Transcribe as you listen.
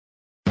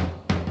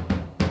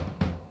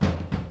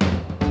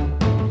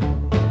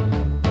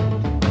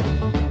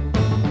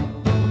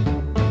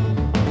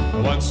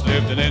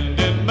lived an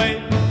Indian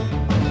maid,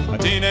 a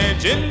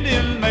teenage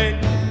Indian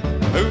maid,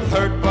 who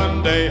heard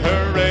one day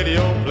her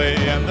radio play,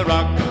 and the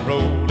rock and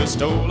roll has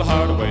stole her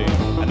heart away.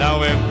 And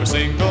now every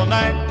single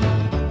night,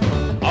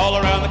 all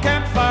around the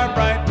campfire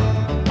bright,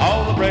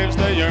 all the braves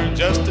they yearn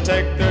just to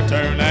take their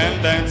turn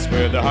and dance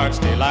with their heart's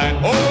delight.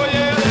 Oh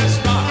yeah, let's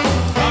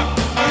rock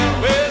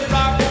tonight with a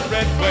rockin'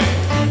 red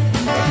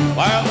wing,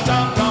 while the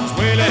tom-toms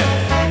wailing,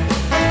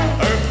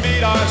 her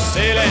feet are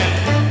sailing.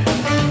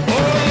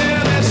 Oh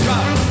yeah, let's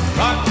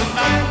rock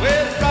tonight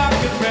with a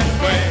rockin' red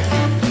wing,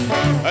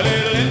 a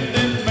little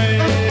Indian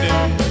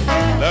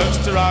maiden loves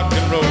to rock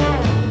and roll.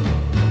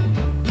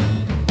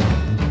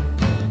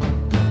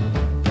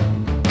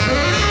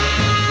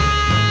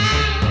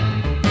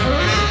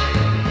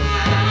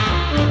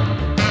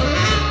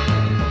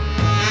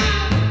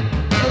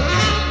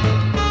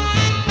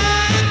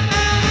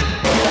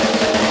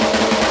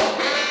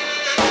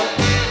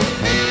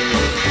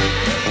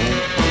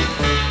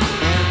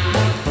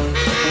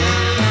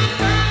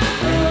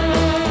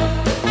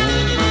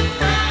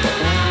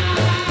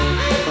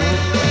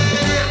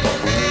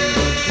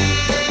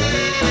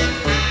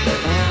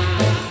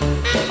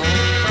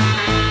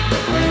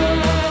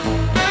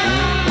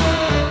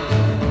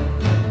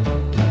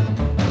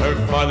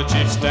 The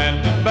chief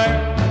standing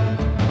back,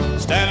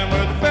 standing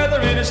with a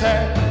feather in his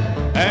hat,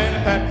 and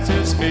he pats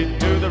his feet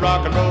to the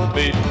rock and roll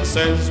beat and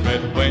says,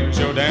 Red Wing,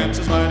 your dance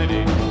is mighty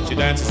neat. She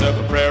dances up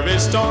a prairie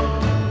storm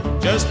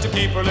just to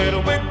keep her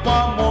little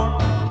wigwam warm,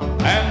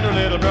 and her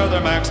little brother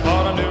Max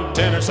bought a new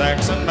tenor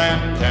sax, and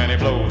man, can he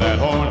blow that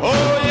horn.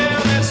 Oh yeah!